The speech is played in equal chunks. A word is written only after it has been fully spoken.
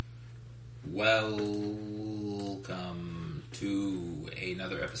Welcome to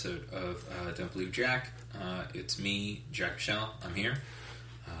another episode of Don't Believe Jack. It's me, Jack Michelle. I'm here,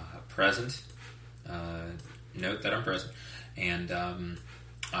 present. Note that I'm present, and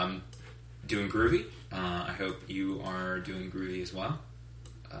I'm doing groovy. I hope you are doing groovy as well.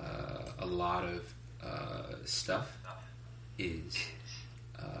 A lot of stuff is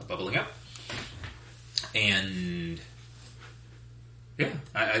bubbling up, and yeah,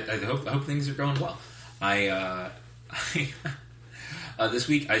 I hope things are going well. This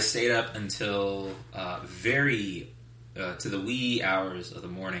week I stayed up until very to the wee hours of the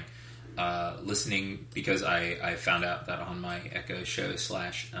morning, listening, because I found out that on my Echo Show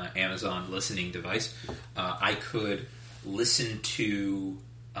 / Amazon listening device, I could listen to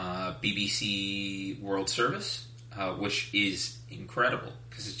BBC World Service, which is incredible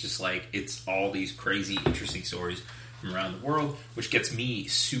because it's just like, it's all these crazy, interesting stories from around the world, which gets me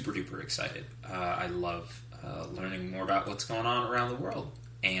super duper excited. I love learning more about what's going on around the world,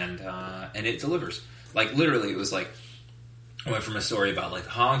 and it delivers. Like, literally, it was like, I went from a story about like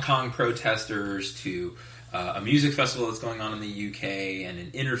Hong Kong protesters to a music festival that's going on in the UK, and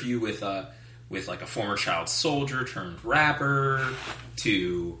an interview with like a former child soldier turned rapper,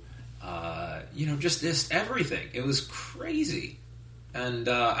 to just everything. It was crazy, and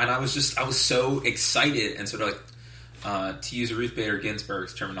I was so excited, and sort of like, to use Ruth Bader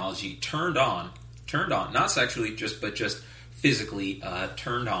Ginsburg's terminology, turned on, not sexually, but just physically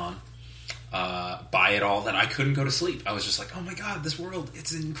turned on by it all, that I couldn't go to sleep. I was just like, oh my god, this world,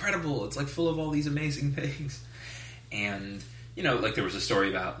 it's incredible. It's like full of all these amazing things. And, like, there was a story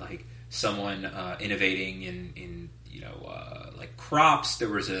about like someone innovating in like crops. There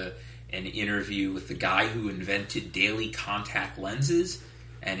was an interview with the guy who invented daily contact lenses,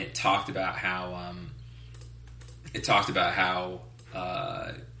 and it talked about how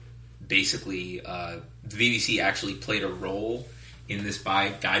basically the BBC actually played a role in this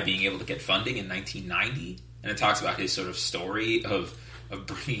guy being able to get funding in 1990, and it talks about his sort of story of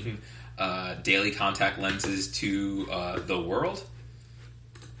bringing daily contact lenses to the world,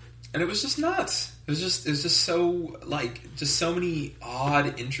 and it was just nuts. It was just so, like, just so many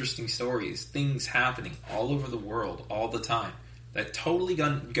odd, interesting stories, things happening all over the world all the time that totally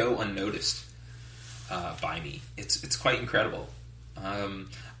go unnoticed by me. It's quite incredible.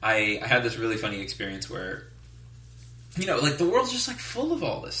 I had this really funny experience where, like, the world's just like full of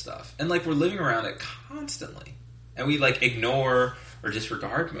all this stuff, and like we're living around it constantly, and we like ignore or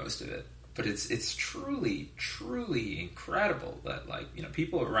disregard most of it. But it's truly, truly incredible that, like,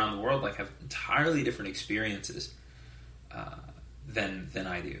 people around the world like have entirely different experiences than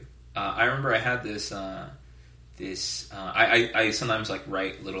I do. I remember I had this I sometimes like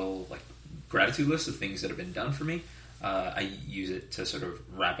write little like gratitude lists of things that have been done for me. I use it to sort of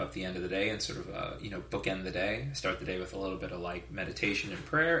wrap up the end of the day and sort of bookend the day. I start the day with a little bit of like meditation and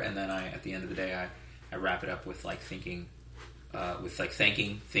prayer, and then at the end of the day I wrap it up with like thanking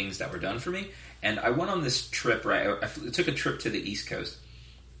things that were done for me. And I went on this trip, right? I took a trip to the East Coast,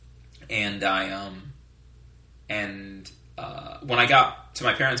 and when I got to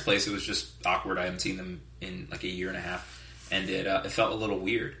my parents' place, it was just awkward. I hadn't seen them in like a year and a half, and it felt a little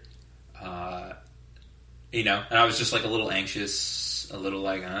weird. And I was just like a little anxious, a little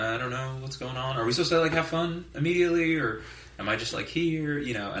like, I don't know what's going on. Are we supposed to like have fun immediately, or am I just like here?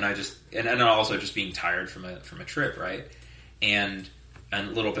 And I just, and also just being tired from a trip, right? And a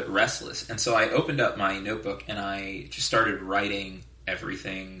little bit restless. And so I opened up my notebook and I just started writing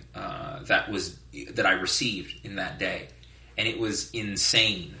everything that I received in that day. And it was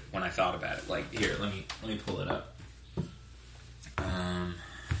insane when I thought about it. Like, here, let me pull it up.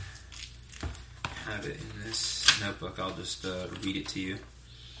 Have it in this notebook. I'll just read it to you.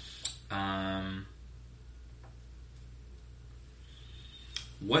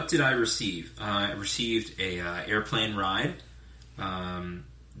 What did I receive? I received a airplane ride.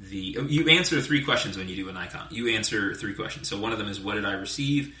 You answer 3 questions when you do an icon. You answer 3 questions. So one of them is, what did I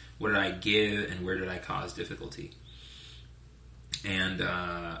receive? What did I give? And where did I cause difficulty? And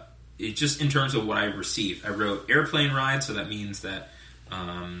it just, in terms of what I received, I wrote airplane ride. So that means that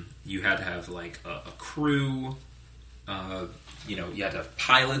you had to have like a crew. You had to have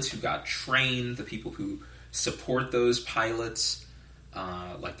pilots who got trained, the people who support those pilots,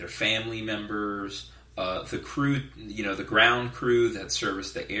 like their family members, the crew, the ground crew that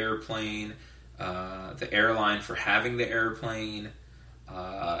serviced the airplane, the airline for having the airplane,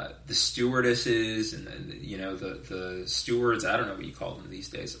 the stewardesses, and the stewards. I don't know what you call them these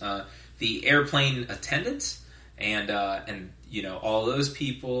days. The airplane attendants, and all those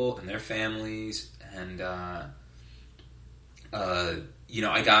people and their families, and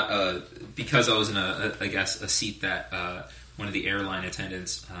I got because I was in a seat that one of the airline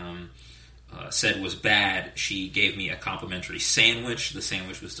attendants said was bad. She gave me a complimentary sandwich. The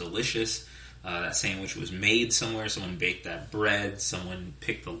sandwich was delicious. That sandwich was made somewhere. Someone baked that bread. Someone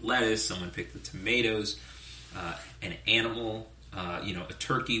picked the lettuce. Someone picked the tomatoes. An animal, a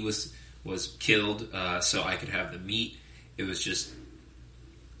turkey was killed so I could have the meat. It was just,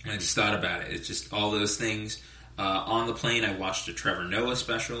 I just thought about it. It's just all those things. On the plane, I watched a Trevor Noah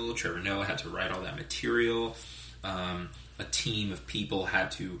special. Trevor Noah had to write all that material. A team of people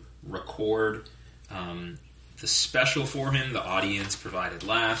had to record the special for him. The audience provided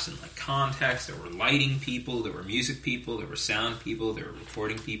laughs and context. There were lighting people, there were music people, there were sound people, there were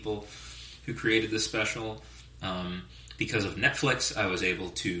recording people who created this special. Because of Netflix, I was able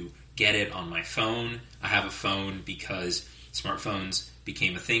to get it on my phone. I have a phone because smartphones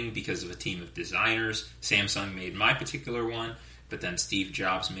became a thing because of a team of designers. Samsung made my particular one, but then Steve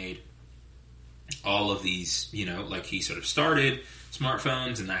Jobs made all of these, he sort of started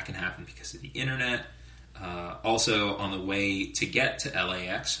smartphones, and that can happen because of the internet. Also, on the way to get to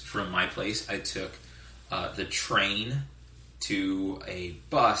LAX from my place, I took the train to a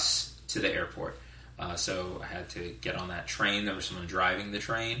bus to the airport. So I had to get on that train. There was someone driving the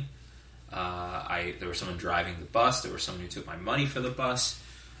train. There was someone driving the bus. There was someone who took my money for the bus.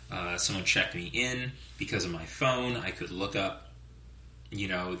 Someone checked me in because of my phone. I could look up,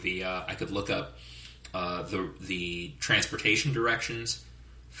 the transportation directions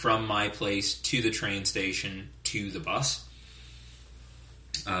from my place to the train station to the bus.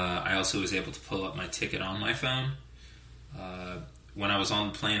 I also was able to pull up my ticket on my phone. When I was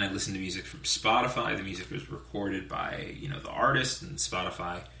on the plane, I listened to music from Spotify. The music was recorded by, the artist, and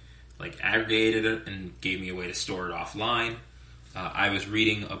Spotify aggregated it and gave me a way to store it offline. I was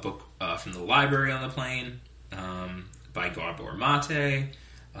reading a book from the library on the plane by Gabor Mate.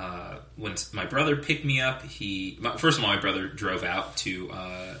 When my brother picked me up, first of all, my brother drove out to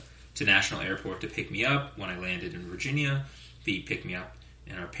National Airport to pick me up. When I landed in Virginia, he picked me up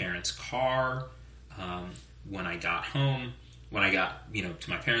in our parents' car. When I got home, when I got to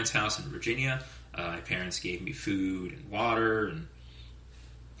my parents' house in Virginia, my parents gave me food and water and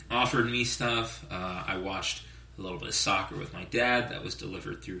offered me stuff. I watched a little bit of soccer with my dad that was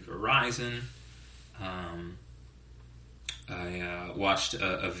delivered through Verizon. I watched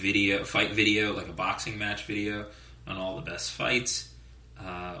a fight video, a boxing match video on all the best fights,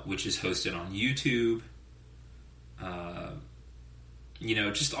 which is hosted on YouTube.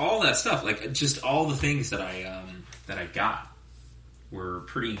 Just all that stuff, just all the things that I got were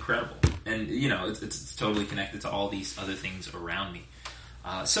pretty incredible, and it's totally connected to all these other things around me.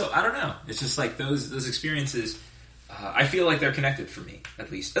 So I don't know. It's just those experiences. I feel like they're connected for me,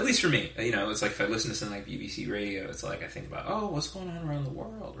 at least for me. It's if I listen to something like BBC Radio, it's I think about, what's going on around the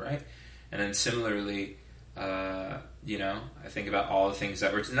world, right? And then similarly, I think about all the things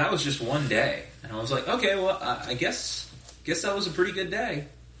that were, and that was just one day, and I was like, okay, well, I guess that was a pretty good day.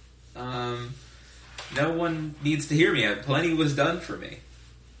 No one needs to hear me. Plenty was done for me.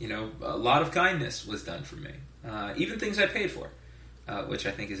 A lot of kindness was done for me. Even things I paid for, which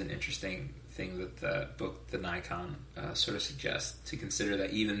I think is an interesting thing that the book, The Nikon, sort of suggests, to consider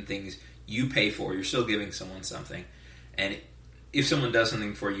that even things you pay for, you're still giving someone something. And if someone does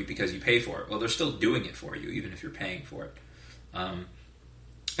something for you because you pay for it, well, they're still doing it for you, even if you're paying for it.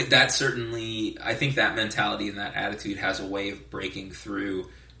 That certainly, I think that mentality and that attitude has a way of breaking through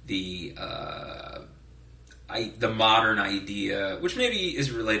the modern idea, which maybe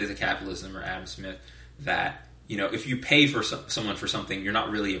is related to capitalism or Adam Smith, that if you pay for someone for something, you're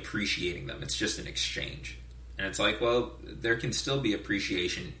not really appreciating them. It's just an exchange. And it's well, there can still be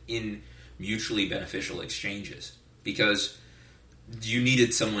appreciation in mutually beneficial exchanges because you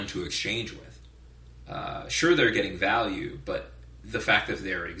needed someone to exchange with. Sure, they're getting value, but the fact of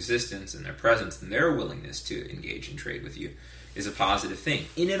their existence and their presence and their willingness to engage in trade with you is a positive thing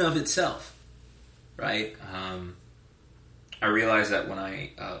in and of itself, right? I realize that when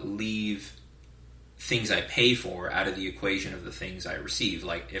I leave things I pay for out of the equation of the things I receive,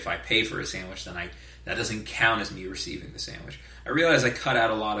 if I pay for a sandwich, then that doesn't count as me receiving the sandwich. I realize I cut out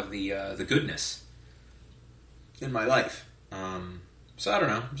a lot of the goodness in my life. So I don't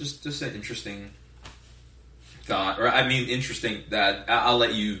know, just an interesting thought, interesting that I'll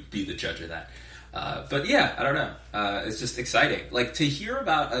let you be the judge of that. But yeah, I don't know. It's just exciting, to hear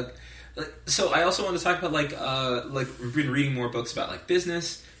about. So I also want to talk about we've been reading more books about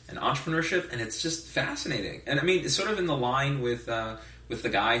business and entrepreneurship, and it's just fascinating. And it's sort of in the line with the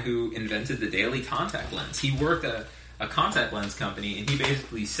guy who invented the daily contact lens. He worked at a contact lens company, and he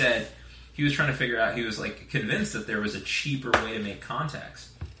basically said he was trying to figure out, he was like convinced that there was a cheaper way to make contacts.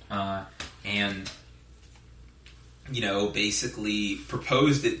 And, you know, basically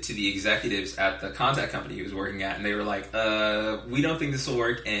proposed it to the executives at the contact company he was working at, and they were like, we don't think this will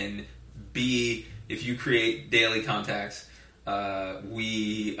work, and B, if you create daily contacts,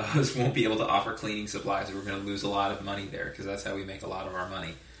 we won't be able to offer cleaning supplies. We're going to lose a lot of money there, because that's how we make a lot of our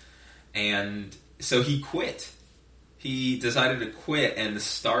money. And so he quit. He decided to quit and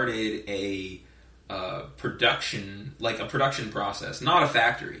started a production process, not a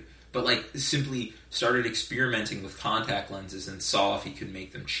factory, but like simply started experimenting with contact lenses and saw if he could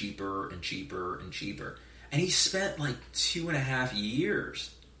make them cheaper and cheaper and cheaper. And he spent like 2.5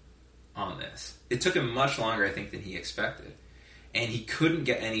 years on this. It took him much longer, I think, than he expected. And he couldn't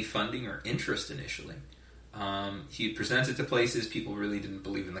get any funding or interest initially. He presented to places, people really didn't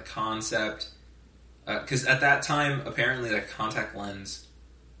believe in the concept. Because at that time, apparently,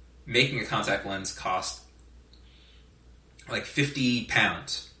 making a contact lens cost like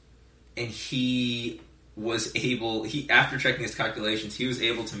 £50. And he was able, after checking his calculations, he was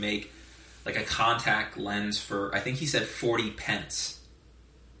able to make like a contact lens for, I think he said 40 pence.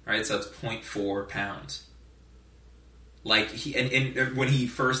 Right? So it's 0.4 pounds. Like, and when he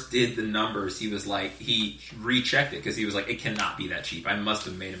first did the numbers, he was like, he rechecked it because he was like, it cannot be that cheap. I must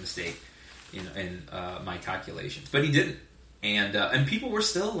have made a mistake in my calculations. But he didn't. And people were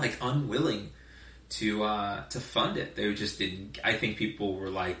still like unwilling to fund it. They just didn't. I think people were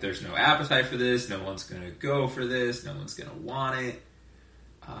like, there's no appetite for this. No one's going to go for this. No one's going to want it.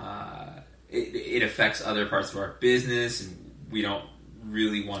 It affects other parts of our business, and we don't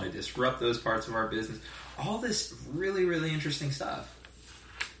really want to disrupt those parts of our business. All this really, really interesting stuff.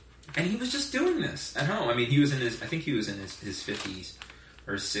 And he was just doing this at home. I mean, I think he was in his 50s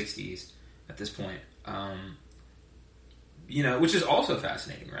or 60s at this point. You know, which is also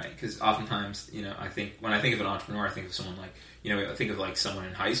fascinating, right? Because oftentimes, you know, when I think of an entrepreneur, I think of someone like, you know, I think of like someone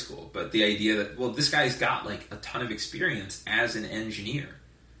in high school. But the idea that, well, this guy's got like a ton of experience as an engineer.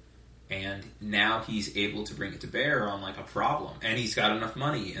 And now he's able to bring it to bear on like a problem. And he's got enough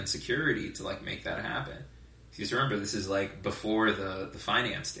money and security to like make that happen. Because remember, this is like before the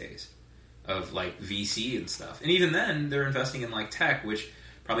finance days of like VC and stuff. And even then, they're investing in like tech, which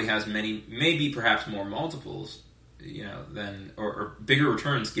probably has maybe perhaps more multiples, you know, than, or bigger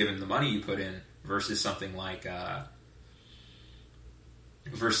returns given the money you put in versus something like,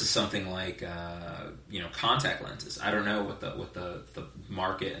 you know, contact lenses. I don't know what the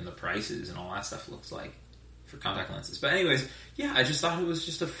market and the prices and all that stuff looks like for contact lenses. But anyways, yeah, I just thought it was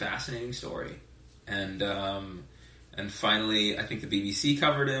just a fascinating story. And finally, I think the BBC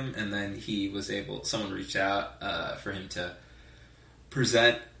covered him, and then he was someone reached out for him to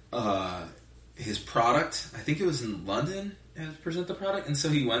present his product. I think it was in London, to present the product. And so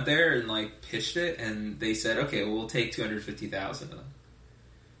he went there and like pitched it, and they said, okay, well, we'll take 250,000 of them.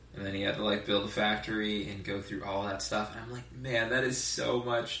 And then he had to like build a factory and go through all that stuff. And I'm like, man, that is so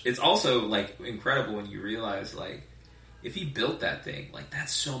much. It's also like incredible when you realize like if he built that thing, like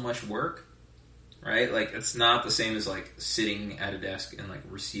that's so much work, right? Like it's not the same as like sitting at a desk and like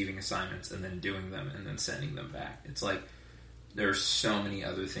receiving assignments and then doing them and then sending them back. It's like there's so many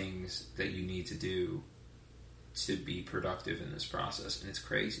other things that you need to do to be productive in this process, and it's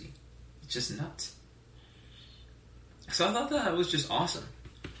crazy. It's just nuts. So I thought that was just awesome.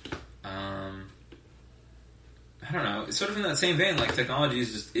 I don't know. It's sort of in that same vein. Like technology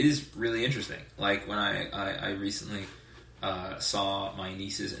is really interesting. Like when I recently saw my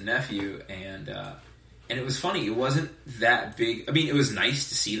nieces and nephew, and it was funny. It wasn't that big. I mean, it was nice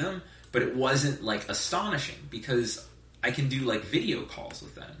to see them, but it wasn't like astonishing because I can do like video calls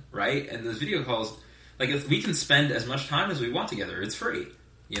with them, right? And those video calls, like if we can spend as much time as we want together, it's free.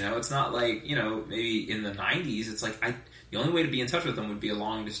 You know, it's not like, you know, maybe in the 90s, it's like the only way to be in touch with them would be a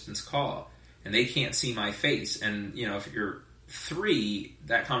long distance call, and they can't see my face. And, you know, if you're 3,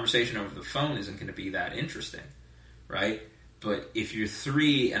 that conversation over the phone isn't going to be that interesting, right? But if you're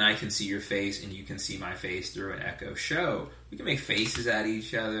 3 and I can see your face and you can see my face through an Echo Show, we can make faces at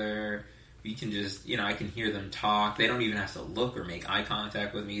each other. We can just, you know, I can hear them talk. They don't even have to look or make eye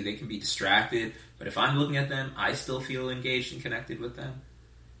contact with me. They can be distracted. But if I'm looking at them, I still feel engaged and connected with them.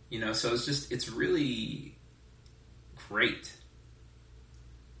 You know, so it's really great.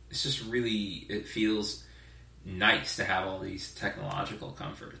 It's just really, it feels nice to have all these technological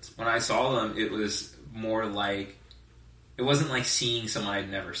comforts. When I saw them, it was more like, it wasn't like seeing someone I'd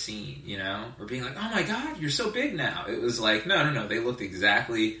never seen, you know? Or being like, oh my God, you're so big now. It was like, no, they looked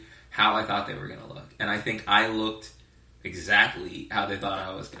exactly how I thought they were going to look. And I think I looked exactly how they thought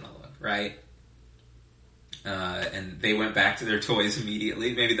I was going to look, right? And they went back to their toys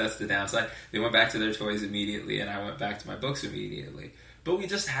immediately. Maybe that's the downside. They went back to their toys immediately, and I went back to my books immediately. But we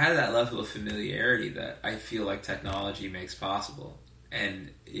just had that level of familiarity that I feel like technology makes possible. And,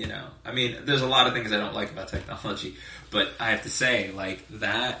 you know, I mean, there's a lot of things I don't like about technology, but I have to say, like,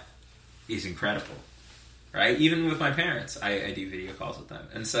 that is incredible, right? Even with my parents, I do video calls with them.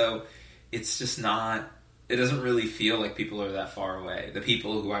 And so it's just not, it doesn't really feel like people are that far away. The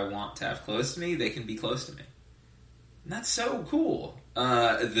people who I want to have close to me, they can be close to me. And that's so cool.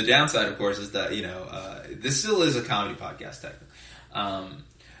 The downside, of course, is that, you know, this still is a comedy podcast, technically.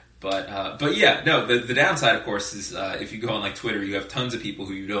 But yeah, no, the downside, of course, is if you go on like Twitter, you have tons of people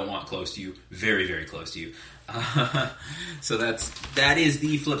who you don't want close to you, very, very close to you. So that is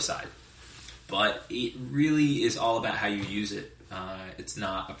the flip side. But it really is all about how you use it. It's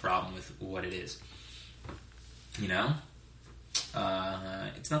not a problem with what it is. You know?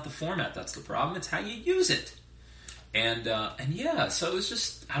 It's not the format that's the problem, it's how you use it. And yeah, so it was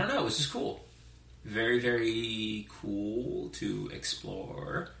just, I don't know, it was just cool. Very, very cool to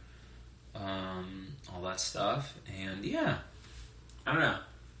explore all that stuff. And yeah, I don't know.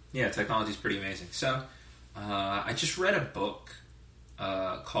 Yeah, technology's pretty amazing. So I just read a book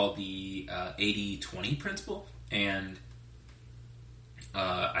called the 80-20 Principle, and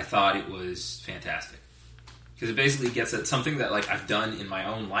I thought it was fantastic. Because it basically gets at something that like I've done in my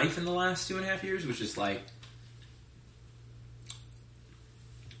own life in the last 2.5 years, which is like,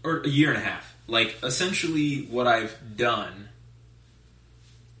 or a year and a half. Like, essentially what I've done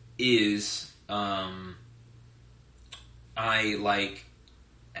is, I, like,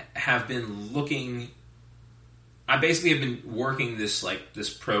 have been looking, I basically have been working this, like,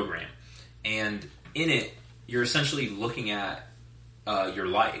 this program, and in it, you're essentially looking at, your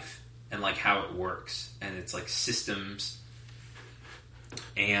life, and, like, how it works, and it's, like, systems,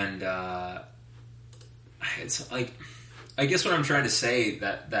 and, it's, like, I guess what I'm trying to say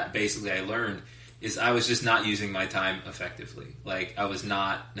that basically I learned is I was just not using my time effectively. Like, I was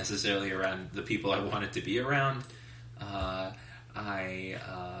not necessarily around the people I wanted to be around. I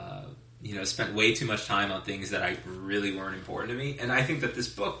spent way too much time on things that I really weren't important to me. And I think that this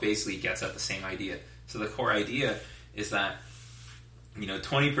book basically gets at the same idea. So the core idea is that,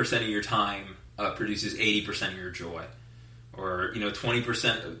 20% of your time produces 80% of your joy. Or,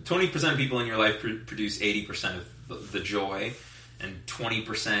 20% of people in your life produce 80% of the joy, and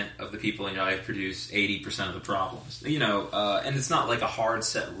 20% of the people in your life produce 80% of the problems. And it's not like a hard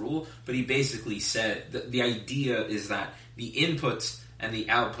set rule, but he basically said that the idea is that the inputs and the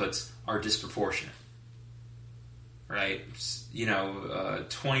outputs are disproportionate. Right?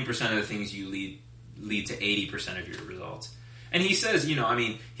 20% of the things you lead to 80% of your results. And he says,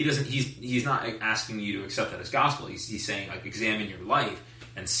 he's not asking you to accept that as gospel. He's saying, like, examine your life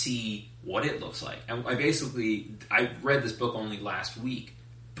and see what it looks like. And I read this book only last week,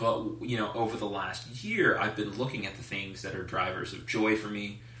 but, over the last year, I've been looking at the things that are drivers of joy for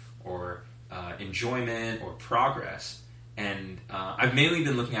me, or enjoyment, or progress. And I've mainly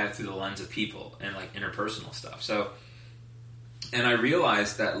been looking at it through the lens of people and, like, interpersonal stuff. And I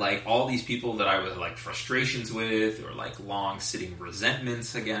realized that, like, all these people that I was, like, frustrations with, or, like, long-sitting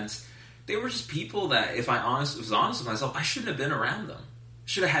resentments against, they were just people that, if I was honest with myself, I shouldn't have been around them.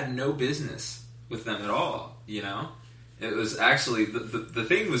 Should have had no business with them at all, It was actually, the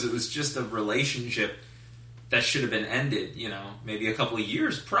thing was, it was just a relationship that should have been ended, maybe a couple of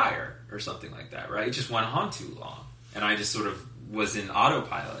years prior, or something like that, right? It just went on too long. And I just sort of was in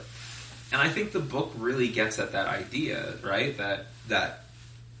autopilot. And I think the book really gets at that idea, right? That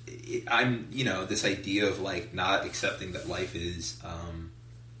I'm, this idea of, like, not accepting that life is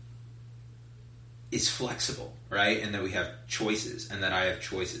flexible, right? And that we have choices, and that I have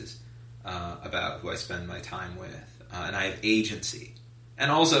choices about who I spend my time with, and I have agency, and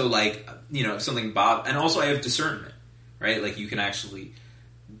also, like, something and also I have discernment, right? Like, you can actually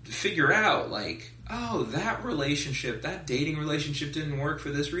figure out, like, oh, that dating relationship didn't work for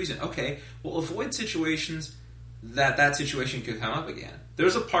this reason. Okay, well, avoid situations that situation could come up again.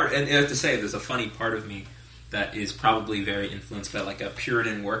 There's a part, and I have to say, there's a funny part of me that is probably very influenced by, like, a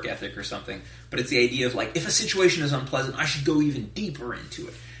Puritan work ethic or something, but it's the idea of, like, if a situation is unpleasant, I should go even deeper into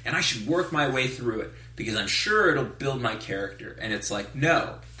it, and I should work my way through it, because I'm sure it'll build my character. And it's like,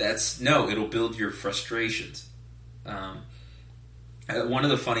 no, it'll build your frustrations. One of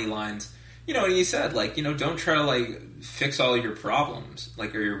the funny lines, and he said, like, don't try to, like, fix all your problems,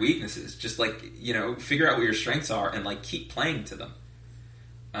 like, or your weaknesses. Just, like, figure out what your strengths are and, like, keep playing to them.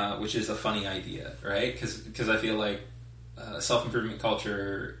 Which is a funny idea, right? Because I feel like self-improvement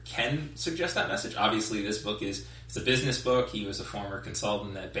culture can suggest that message. Obviously, this book it's a business book. He was a former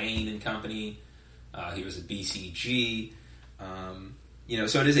consultant at Bain and Company. He was a BCG.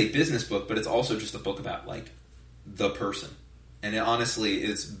 So it is a business book, but it's also just a book about like the person. And honestly,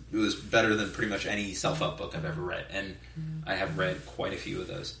 it was better than pretty much any self-help book I've ever read, and I have read quite a few of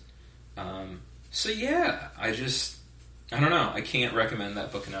those. So yeah, I don't know. I can't recommend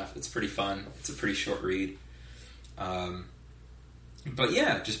that book enough. It's pretty fun. It's a pretty short read. But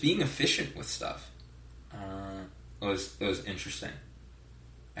yeah, just being efficient with stuff was interesting,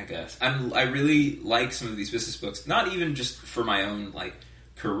 I guess. I really like some of these business books, not even just for my own like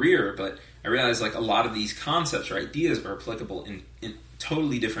career, but I realize like a lot of these concepts or ideas are applicable in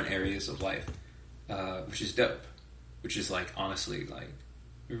totally different areas of life, which is dope. Which is like honestly like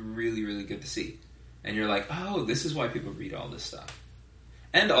really, really good to see. And you're like, oh, this is why people read all this stuff.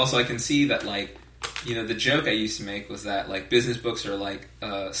 And also I can see that like, the joke I used to make was that like business books are like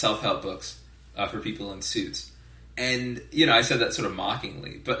self-help books for people in suits. And, I said that sort of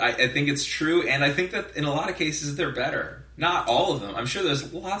mockingly, but I think it's true. And I think that in a lot of cases they're better. Not all of them. I'm sure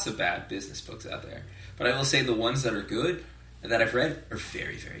there's lots of bad business books out there. But I will say the ones that are good and that I've read are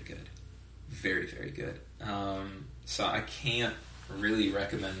very, very good. Very, very good. So I can't really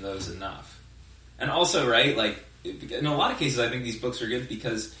recommend those enough. And also, right, like, in a lot of cases I think these books are good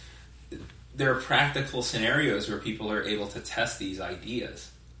because there are practical scenarios where people are able to test these ideas.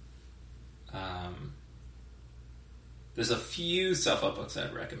 There's a few self-help books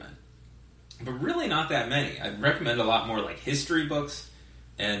I'd recommend, but really not that many. I'd recommend a lot more like history books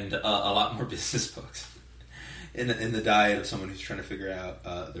and a lot more business books in the diet of someone who's trying to figure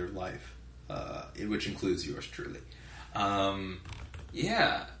out their life, which includes yours truly.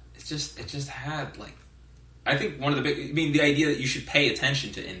 Yeah, it just had like, I think one of the idea that you should pay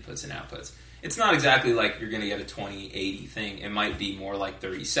attention to inputs and outputs. It's not exactly like you're going to get a 20-80 thing. It might be more like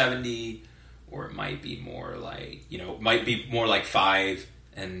 30-70, or it might be more like, might be more like 5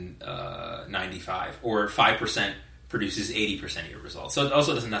 and 95, or 5% produces 80% of your results. So it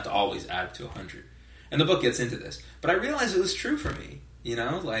also doesn't have to always add up to 100. And the book gets into this. But I realized it was true for me,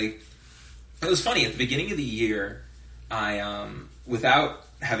 like, it was funny. At the beginning of the year, I, without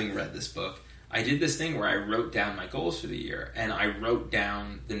having read this book, I did this thing where I wrote down my goals for the year, and I wrote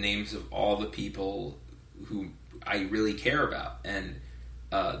down the names of all the people who I really care about, and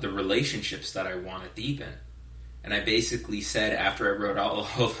the relationships that I want to deepen. And I basically said, after I wrote all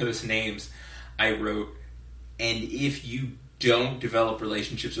those names, I wrote, and if you don't develop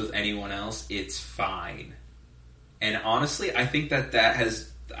relationships with anyone else, it's fine. And honestly, I think that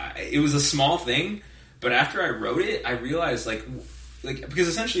it was a small thing, but after I wrote it, I realized, like, because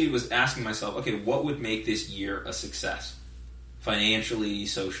essentially it was asking myself, okay, what would make this year a success? Financially,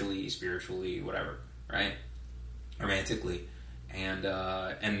 socially, spiritually, whatever, right? Romantically. And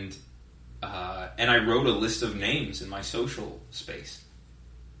I wrote a list of names in my social space.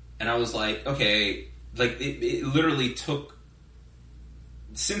 And I was like, okay, like, it literally took...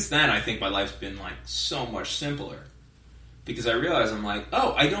 Since then, I think my life's been, like, so much simpler. Because I realized, I'm like,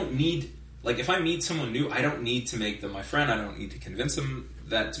 oh, I don't need... Like, if I meet someone new, I don't need to make them my friend. I don't need to convince them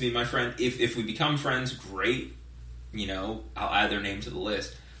that to be my friend. If we become friends, great. I'll add their name to the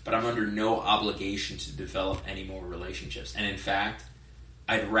list. But I'm under no obligation to develop any more relationships. And in fact,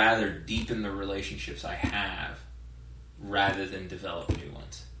 I'd rather deepen the relationships I have rather than develop new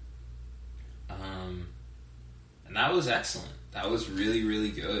ones. And that was excellent. That was really,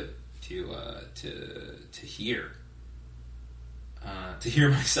 really good to hear. To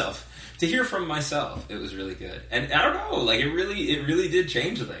hear from myself, it was really good. And I don't know, like, it really did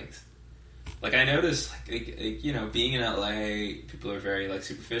change things. Like, I noticed, like, being in LA, people are very, like,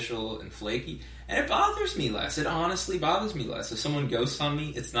 superficial and flaky, and it bothers me less. It honestly bothers me less. If someone ghosts on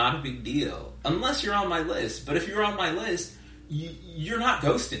me, it's not a big deal. Unless you're on my list. But if you're on my list, you're not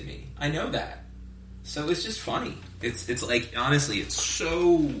ghosting me. I know that. So it's just funny. It's like, honestly, it's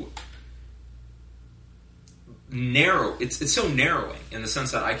so... narrow. It's so narrowing in the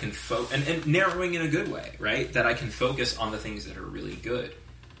sense that I can and narrowing in a good way, right? That I can focus on the things that are really good.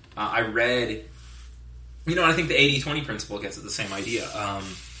 I read, I think the 80-20 principle gets at the same idea.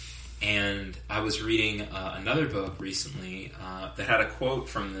 And I was reading another book recently that had a quote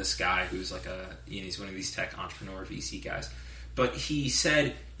from this guy who's like he's one of these tech entrepreneur VC guys. But he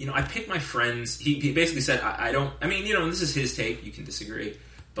said, I pick my friends. He basically said, this is his take. You can disagree.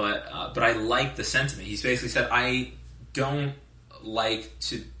 But I like the sentiment. He's basically said, I don't like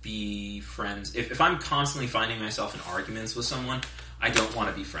to be friends. If I'm constantly finding myself in arguments with someone, I don't want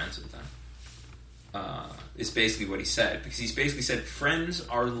to be friends with them. It's basically what he said. Because he's basically said friendships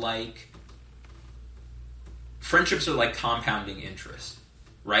are like compounding interest.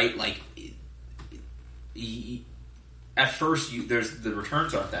 Right? Like, at first the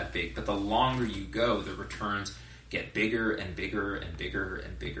returns aren't that big, but the longer you go, the returns get bigger and bigger and bigger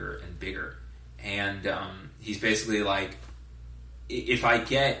and bigger and bigger. And he's basically like, if I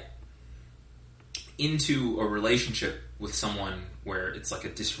get into a relationship with someone where it's like a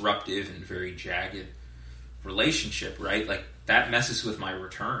disruptive and very jagged relationship, right? Like, that messes with my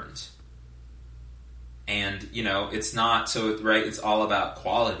returns. And, you know, it's not, so, right, it's all about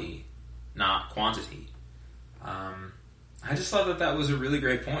quality, not quantity. I just thought that was a really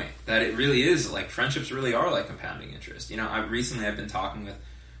great point, that it really is, like, friendships really are like compounding interest. You know, I've been talking with,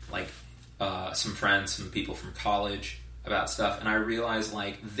 like, some friends, some people from college about stuff, and I realized,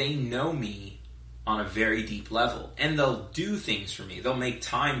 like, they know me on a very deep level, and they'll do things for me. They'll make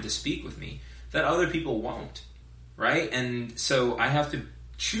time to speak with me that other people won't, right? And so I have to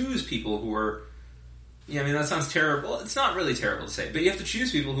choose people who are, I mean, that sounds terrible. It's not really terrible to say, but you have to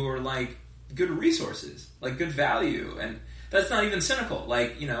choose people who are, like, good resources, like, good value, and that's not even cynical.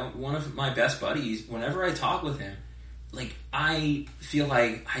 Like, you know, one of my best buddies, whenever I talk with him, like, I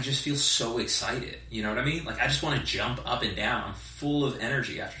just feel so excited, you know what I mean? Like, I just want to jump up and down. I'm full of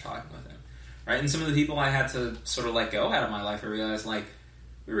energy after talking with him, right? And some of the people I had to sort of let go out of my life, I realized, like,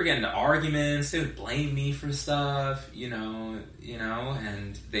 we were getting into arguments, they would blame me for stuff, you know,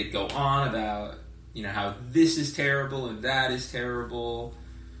 and they'd go on about, you know, how this is terrible and that is terrible.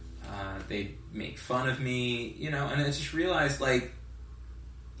 They'd make fun of me, you know, and I just realized, like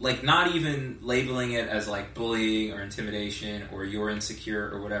not even labeling it as, like, bullying or intimidation or you're insecure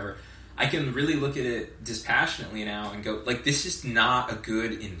or whatever. I can really look at it dispassionately now and go, like, this is not a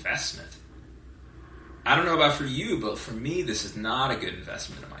good investment. I don't know about for you, but for me, this is not a good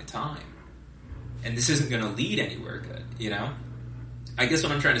investment of my time. And this isn't going to lead anywhere good, you know? I guess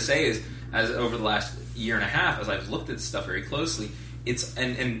what I'm trying to say is, as over the last year and a half, as I've looked at this stuff very closely, it's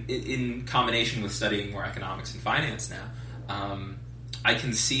and in combination with studying more economics and finance now, I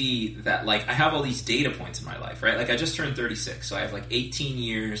can see that, like, I have all these data points in my life, right? Like, I just turned 36, so I have, like, 18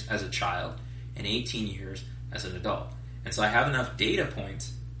 years as a child and 18 years as an adult. And so I have enough data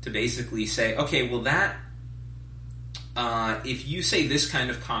points to basically say, okay, well, that, if you say this kind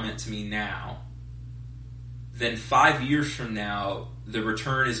of comment to me now, then 5 years from now, the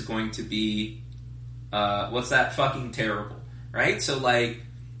return is going to be, what's that, fucking terrible, right? So, like,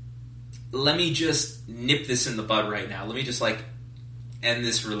 let me just nip this in the bud right now. Let me just, like, end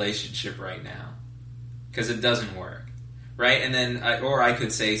this relationship right now, because it doesn't work, right? And then, I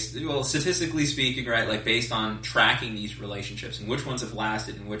could say, well, statistically speaking, right, like, based on tracking these relationships and which ones have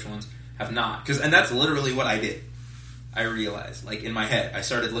lasted and which ones have not, and that's literally what I did. I realized, like, in my head, I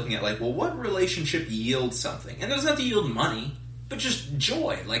started looking at, like, well, what relationship yields something? And it doesn't have to yield money, but just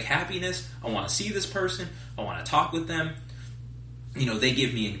joy, like happiness. I want to see this person. I want to talk with them. You know, they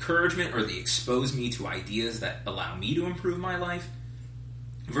give me encouragement, or they expose me to ideas that allow me to improve my life,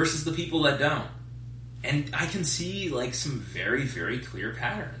 versus the people that don't. And I can see, like, some very, very clear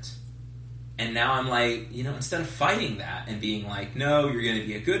patterns. And now I'm like, you know, instead of fighting that and being like, no, you're going to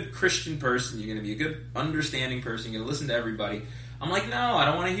be a good Christian person, you're going to be a good understanding person, you're going to listen to everybody, I'm like, no, I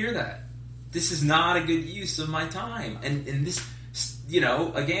don't want to hear that. This is not a good use of my time. And this, you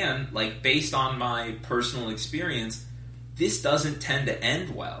know, again, like, based on my personal experience, this doesn't tend to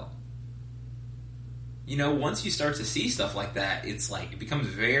end well. You know, once you start to see stuff like that, it's like, it becomes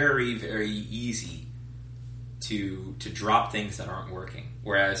very, very easy to drop things that aren't working.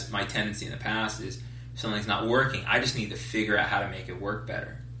 Whereas my tendency in the past is, if something's not working, I just need to figure out how to make it work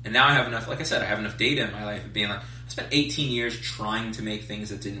better. And now I have enough, like I said, I have enough data in my life of being like, I spent 18 years trying to make things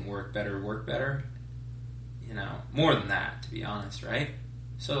that didn't work better. You know, more than that, to be honest, right?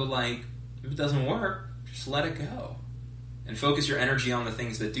 So, like, if it doesn't work, just let it go. And focus your energy on the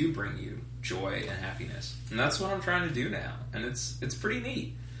things that do bring you joy and happiness. And that's what I'm trying to do now. And it's pretty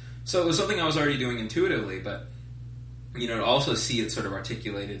neat. So it was something I was already doing intuitively, but, you know, to also see it sort of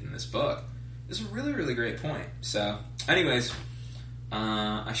articulated in this book is a really, really great point. So, anyways,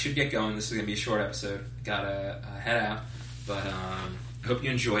 I should get going. This is going to be a short episode. Gotta head out. But I hope you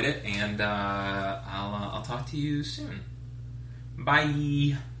enjoyed it, and I'll talk to you soon.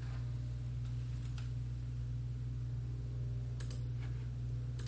 Bye!